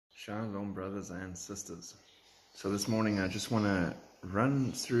Shalom, brothers and sisters. So this morning I just want to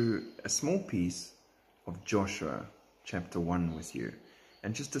run through a small piece of Joshua chapter 1 with you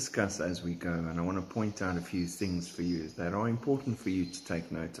and just discuss as we go. And I want to point out a few things for you that are important for you to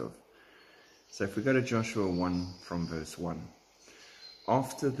take note of. So if we go to Joshua 1 from verse 1.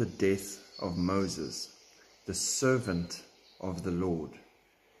 After the death of Moses, the servant of the Lord,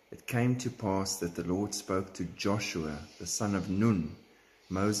 it came to pass that the Lord spoke to Joshua, the son of Nun,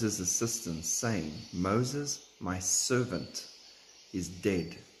 Moses' assistant, saying, Moses, my servant, is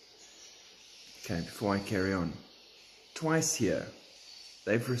dead. Okay, before I carry on, twice here,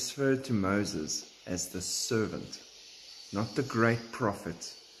 they've referred to Moses as the servant, not the great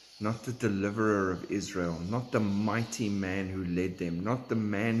prophet, not the deliverer of Israel, not the mighty man who led them, not the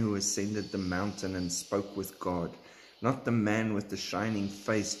man who ascended the mountain and spoke with God, not the man with the shining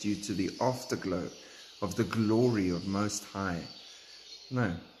face due to the afterglow of the glory of Most High.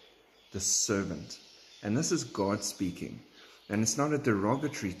 No, the servant. And this is God speaking. And it's not a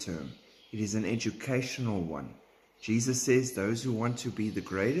derogatory term. It is an educational one. Jesus says those who want to be the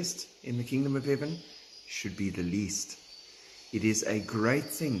greatest in the kingdom of heaven should be the least. It is a great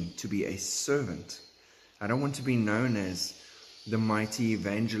thing to be a servant. I don't want to be known as the mighty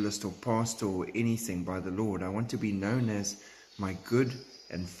evangelist or pastor or anything by the Lord. I want to be known as my good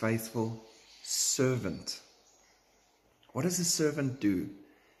and faithful servant. What does a servant do?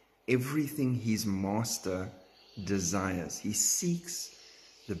 Everything his master desires. He seeks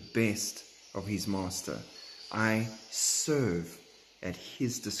the best of his master. I serve at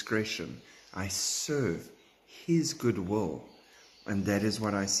his discretion. I serve his good will. And that is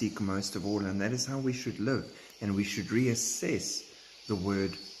what I seek most of all. And that is how we should live. And we should reassess the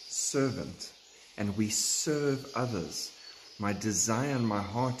word servant. And we serve others. My desire in my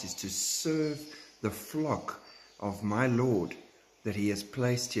heart is to serve the flock of my Lord that he has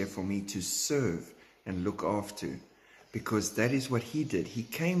placed here for me to serve and look after, because that is what he did. He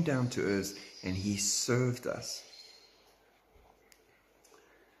came down to earth and he served us.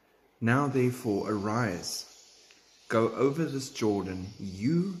 Now therefore arise, go over this Jordan,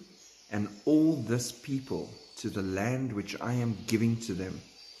 you and all this people, to the land which I am giving to them,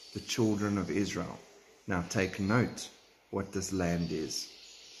 the children of Israel. Now take note what this land is,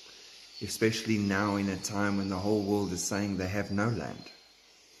 especially now in a time when the whole world is saying they have no land.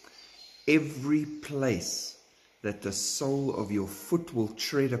 Every place that the sole of your foot will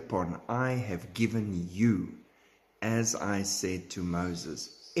tread upon, I have given you, as I said to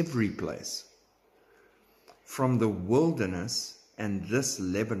Moses. Every place. From the wilderness and this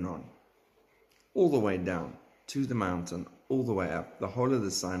Lebanon, all the way down to the mountain, all the way up, the whole of the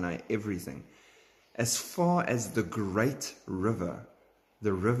Sinai, everything. As far as the great river,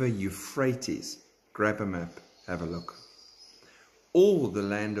 the river Euphrates. Grab a map, have a look. All the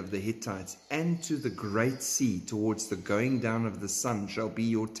land of the Hittites, and to the great sea towards the going down of the sun shall be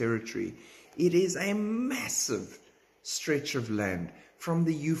your territory. It is a massive stretch of land from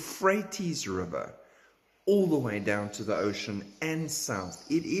the Euphrates River all the way down to the ocean and south.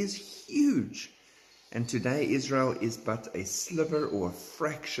 It is huge. And today Israel is but a sliver or a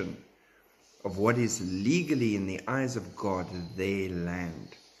fraction of what is legally in the eyes of God their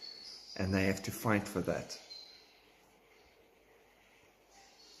land. And they have to fight for that.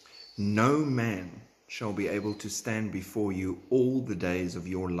 No man shall be able to stand before you all the days of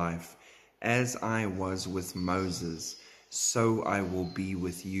your life. As I was with Moses, so I will be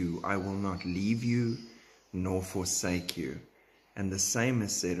with you. I will not leave you nor forsake you. And the same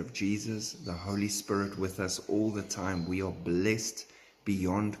is said of Jesus, the Holy Spirit with us all the time. We are blessed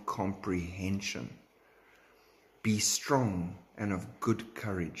beyond comprehension. Be strong and of good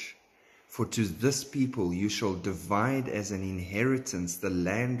courage, for to this people you shall divide as an inheritance the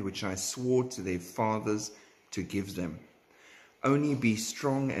land which I swore to their fathers to give them. Only be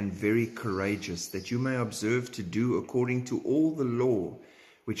strong and very courageous, that you may observe to do according to all the law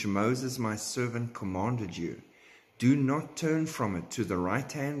which Moses my servant commanded you. Do not turn from it to the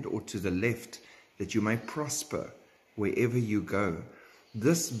right hand or to the left, that you may prosper wherever you go.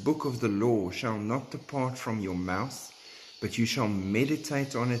 This book of the law shall not depart from your mouth, but you shall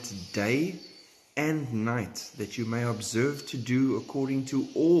meditate on it day and night, that you may observe to do according to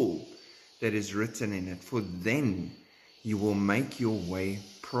all that is written in it. For then you will make your way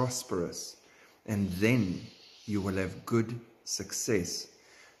prosperous, and then you will have good success.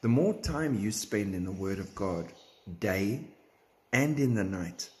 The more time you spend in the Word of God, day and in the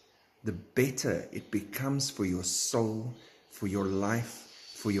night, the better it becomes for your soul, for your life,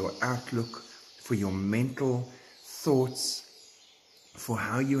 for your outlook, for your mental thoughts, for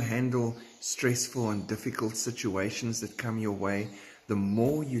how you handle stressful and difficult situations that come your way. The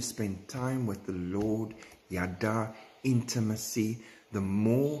more you spend time with the Lord, yada, intimacy, the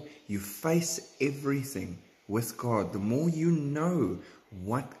more you face everything with God, the more you know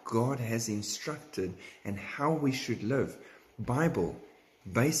what God has instructed and how we should live. Bible,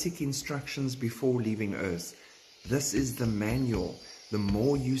 basic instructions before leaving earth. This is the manual. The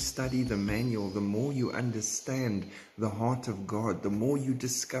more you study the manual, the more you understand the heart of God, the more you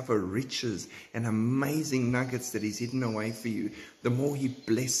discover riches and amazing nuggets that He's hidden away for you, the more He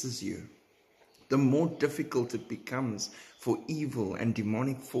blesses you. The more difficult it becomes for evil and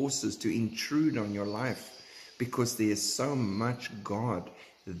demonic forces to intrude on your life, because there is so much God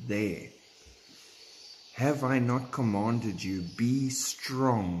there. Have I not commanded you, be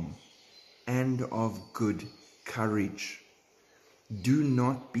strong and of good courage? Do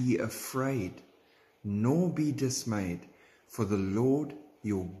not be afraid, nor be dismayed, for the Lord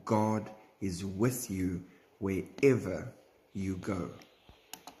your God is with you wherever you go.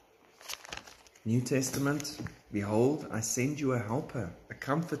 New Testament, behold, I send you a helper, a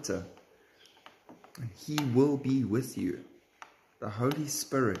comforter, and He will be with you. The Holy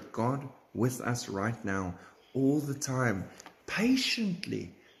Spirit, God with us right now, all the time,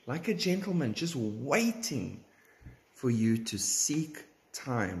 patiently, like a gentleman, just waiting for you to seek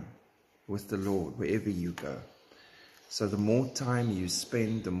time with the Lord wherever you go. So the more time you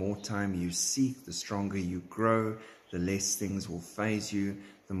spend, the more time you seek, the stronger you grow, the less things will faze you,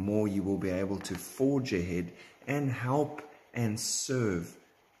 the more you will be able to forge ahead and help and serve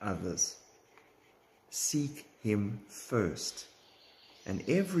others. Seek Him first, and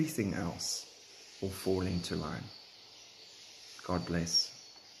everything else will fall into line. God bless.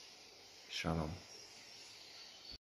 Shalom.